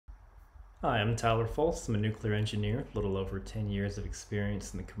Hi, I'm Tyler Fultz. I'm a nuclear engineer, a little over 10 years of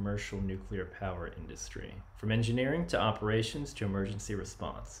experience in the commercial nuclear power industry, from engineering to operations to emergency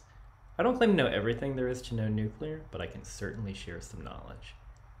response. I don't claim to know everything there is to know nuclear, but I can certainly share some knowledge.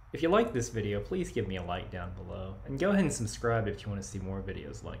 If you like this video, please give me a like down below, and go ahead and subscribe if you want to see more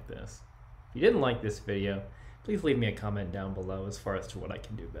videos like this. If you didn't like this video, please leave me a comment down below as far as to what I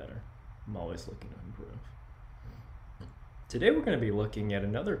can do better. I'm always looking to improve. Today we're going to be looking at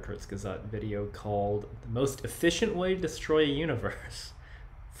another Kurzgesagt video called The Most Efficient Way to Destroy a Universe,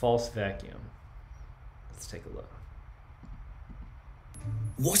 False Vacuum. Let's take a look.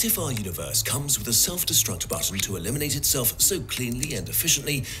 What if our universe comes with a self-destruct button to eliminate itself so cleanly and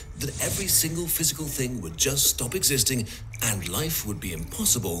efficiently that every single physical thing would just stop existing and life would be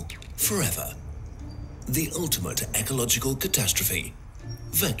impossible forever? The ultimate ecological catastrophe.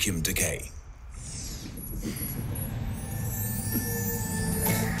 Vacuum decay.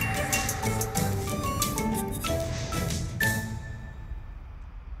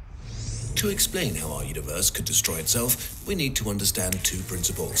 To explain how our universe could destroy itself, we need to understand two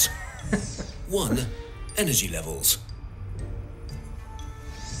principles. 1. Energy levels.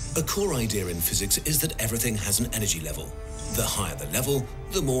 A core idea in physics is that everything has an energy level. The higher the level,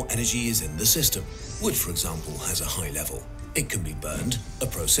 the more energy is in the system. Wood, for example, has a high level. It can be burned, a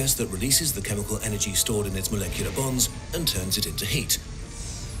process that releases the chemical energy stored in its molecular bonds and turns it into heat.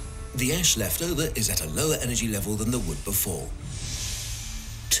 The ash left over is at a lower energy level than the wood before.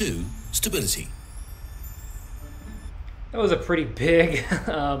 2. Stability. That was a pretty big,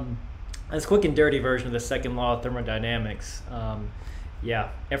 as quick and dirty version of the second law of thermodynamics. Yeah,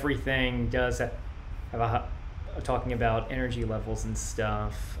 everything does have talking about energy levels and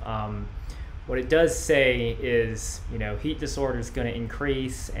stuff. What it does say is, heat disorder is going to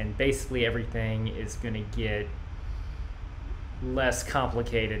increase, and basically everything is going to get less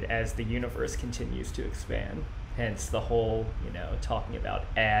complicated as the universe continues to expand. Hence the whole, talking about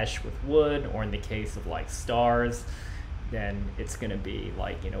ash with wood, or in the case of like stars, then it's going to be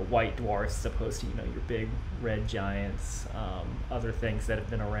like, white dwarfs as opposed to, your big red giants, other things that have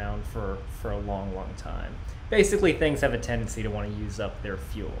been around for a long, long time. Basically, things have a tendency to want to use up their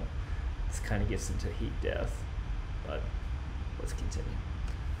fuel. This kind of gets into heat death, but let's continue.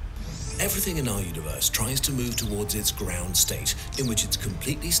 Everything in our universe tries to move towards its ground state, in which it's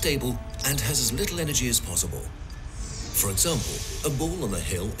completely stable and has as little energy as possible. For example, a ball on a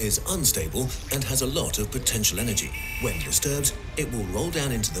hill is unstable and has a lot of potential energy. When disturbed, it will roll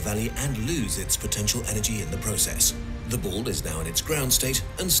down into the valley and lose its potential energy in the process. The ball is now in its ground state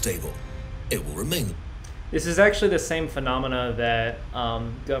and stable. It will remain. This is actually the same phenomena that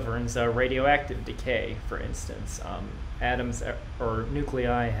governs radioactive decay, for instance. Atoms or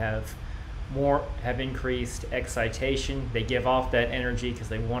nuclei have increased excitation. They give off that energy because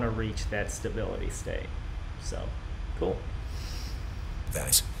they want to reach that stability state. So, cool.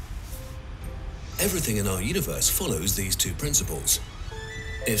 That. Everything in our universe follows these two principles.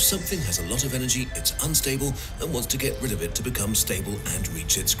 If something has a lot of energy, it's unstable and wants to get rid of it to become stable and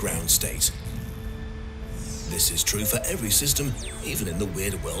reach its ground state. This is true for every system, even in the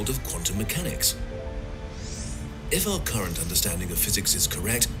weird world of quantum mechanics. If our current understanding of physics is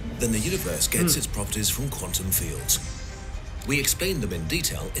correct, then the universe gets its properties from quantum fields. We explained them in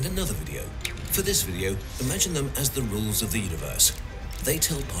detail in another video. For this video, imagine them as the rules of the universe. They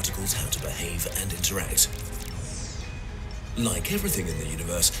tell particles how to behave and interact. Like everything in the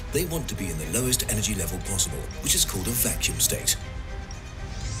universe, they want to be in the lowest energy level possible, which is called a vacuum state.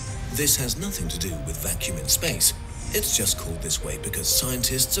 This has nothing to do with vacuum in space. It's just called this way because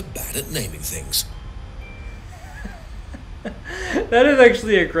scientists are bad at naming things. That is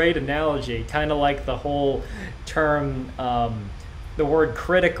actually a great analogy, kind of like the whole term, the word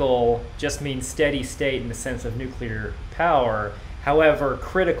critical just means steady state in the sense of nuclear power. However,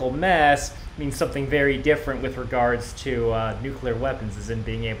 critical mass means something very different with regards to nuclear weapons, as in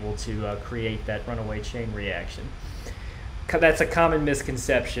being able to create that runaway chain reaction. That's a common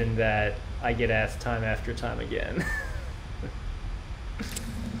misconception that I get asked time after time again.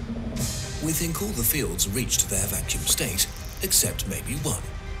 We think all the fields reached their vacuum state, except maybe one.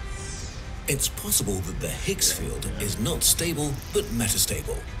 It's possible that the Higgs field is not stable, but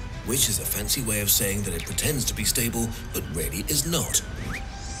metastable, which is a fancy way of saying that it pretends to be stable, but really is not.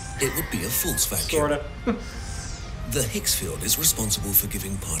 It would be a false vacuum. Sorta. The Higgs field is responsible for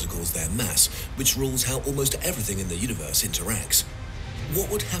giving particles their mass, which rules how almost everything in the universe interacts.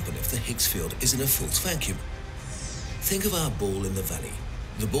 What would happen if the Higgs field is in a false vacuum? Think of our ball in the valley.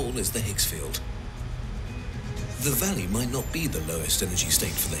 The ball is the Higgs field. The valley might not be the lowest energy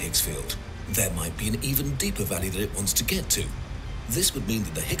state for the Higgs field. There might be an even deeper valley that it wants to get to. This would mean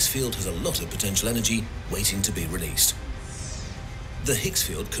that the Higgs field has a lot of potential energy waiting to be released. The Higgs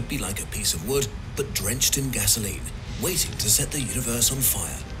field could be like a piece of wood, but drenched in gasoline, waiting to set the universe on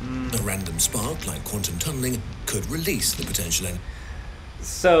fire. A random spark, like quantum tunneling, could release the potential energy.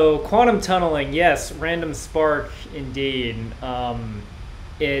 So, quantum tunneling, yes, random spark, indeed.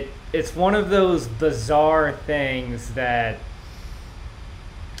 It's one of those bizarre things that,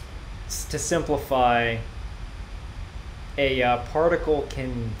 to simplify, a particle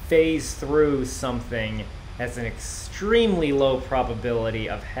can phase through something has an extremely low probability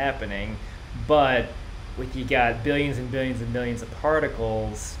of happening, but when you got billions and billions and billions of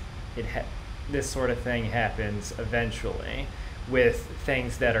particles, this sort of thing happens eventually, with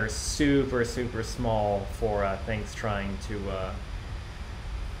things that are super, super small for things trying to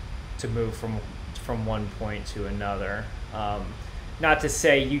move from one point to another. Not to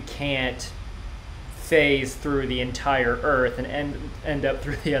say you can't phase through the entire Earth and end up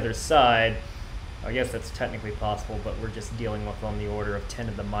through the other side. I guess that's technically possible, but we're just dealing with on the order of 10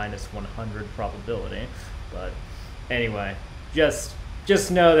 to the minus 100 probability. But anyway, just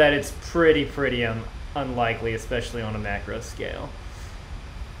know that it's pretty unlikely, especially on a macro scale.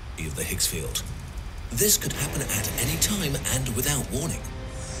 Of the Higgs field. This could happen at any time and without warning.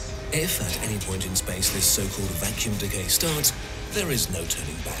 If at any point in space this so-called vacuum decay starts, there is no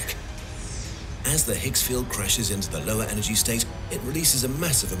turning back. As the Higgs field crashes into the lower energy state, it releases a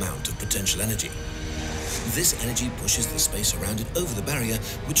massive amount of potential energy. This energy pushes the space around it over the barrier,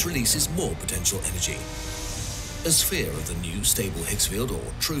 which releases more potential energy. A sphere of the new stable Higgs field, or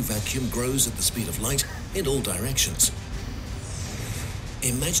true vacuum, grows at the speed of light in all directions.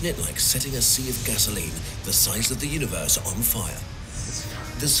 Imagine it like setting a sea of gasoline the size of the universe on fire.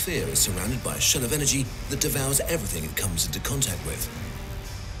 The sphere is surrounded by a shell of energy that devours everything it comes into contact with.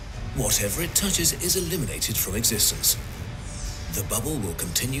 Whatever it touches is eliminated from existence. The bubble will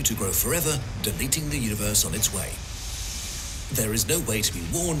continue to grow forever, deleting the universe on its way. There is no way to be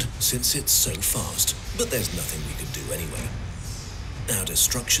warned since it's so fast, but there's nothing we can do anyway. Our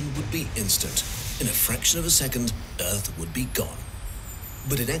destruction would be instant. In a fraction of a second, Earth would be gone.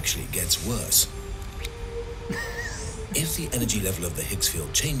 But it actually gets worse. If the energy level of the Higgs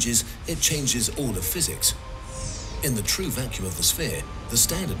field changes, it changes all of physics. In the true vacuum of the sphere, the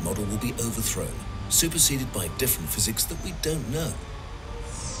standard model will be overthrown, superseded by different physics that we don't know.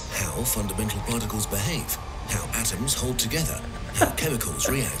 How fundamental particles behave, how atoms hold together, how chemicals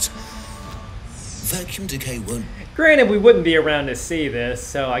react. Vacuum decay won't... Granted, we wouldn't be around to see this,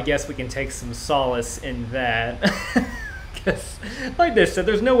 so I guess we can take some solace in that. Because, like they said,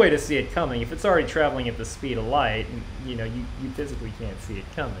 there's no way to see it coming. If it's already traveling at the speed of light, you physically can't see it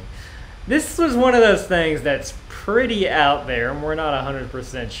coming. This was one of those things that's pretty out there, and we're not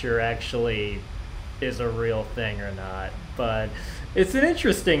 100% sure actually is a real thing or not. But it's an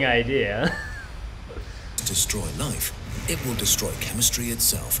interesting idea. To destroy life, it will destroy chemistry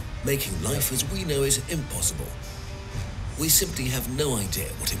itself, making life as we know it impossible. We simply have no idea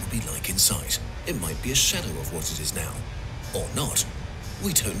what it would be like inside. It might be a shadow of what it is now. Or not.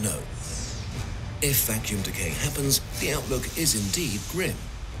 We don't know. If vacuum decay happens, the outlook is indeed grim.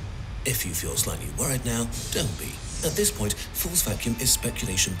 If you feel slightly worried now, don't be. At this point, false vacuum is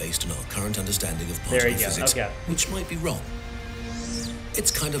speculation based on our current understanding of particle physics, which might be wrong. It's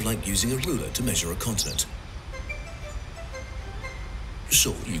kind of like using a ruler to measure a continent.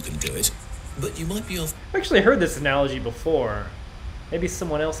 Sure, you can do it, but you might be off. I've actually heard this analogy before. Maybe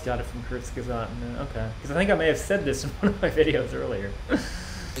someone else got it from Kurzgesagt. Okay, because I think I may have said this in one of my videos earlier.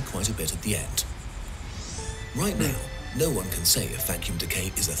 Quite a bit at the end. Right now, no one can say if vacuum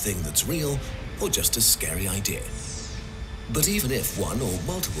decay is a thing that's real or just a scary idea. But even if one or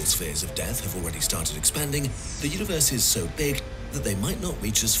multiple spheres of death have already started expanding, the universe is so big that they might not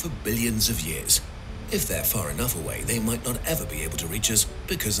reach us for billions of years. If they're far enough away, they might not ever be able to reach us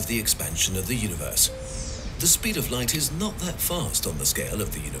because of the expansion of the universe. The speed of light is not that fast on the scale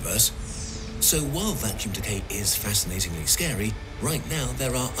of the universe. So while vacuum decay is fascinatingly scary, right now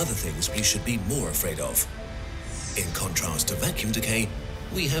there are other things we should be more afraid of. In contrast to vacuum decay,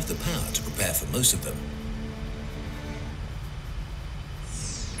 we have the power to prepare for most of them.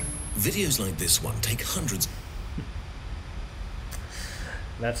 Videos like this one take hundreds.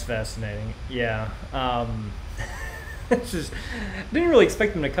 That's fascinating. Yeah. Didn't really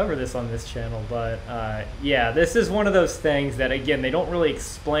expect them to cover this on this channel, but yeah, this is one of those things that, again, they don't really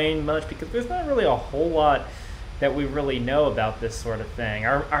explain much because there's not really a whole lot that we really know about this sort of thing.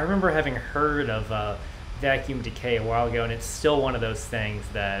 I remember having heard of vacuum decay a while ago, and it's still one of those things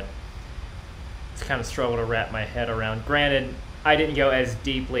that it's kind of struggle to wrap my head around. Granted, I didn't go as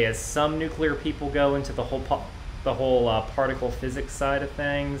deeply as some nuclear people go into the whole the whole particle physics side of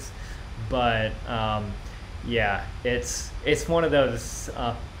things, but yeah, it's one of those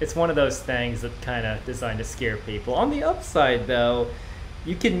things that kind of designed to scare people. On the upside, though,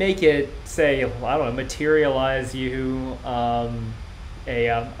 you can make it say, well, I don't know, materialize you a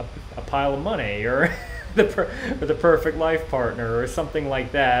pile of money, or the perfect life partner, or something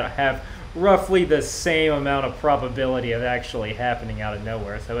like that. Have roughly the same amount of probability of actually happening out of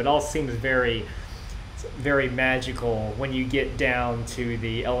nowhere. So it all seems very, very magical when you get down to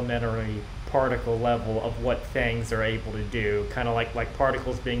the elementary particle level of what things are able to do, kind of like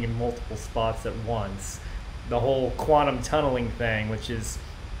particles being in multiple spots at once. The whole quantum tunneling thing, which is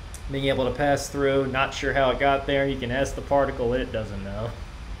being able to pass through, not sure how it got there. You can ask the particle, it doesn't know.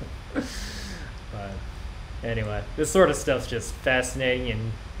 But anyway, this sort of stuff's just fascinating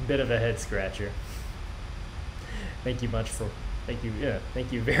and a bit of a head scratcher. Thank you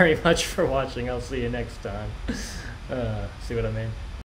very much for watching. I'll see you next time. See what I mean?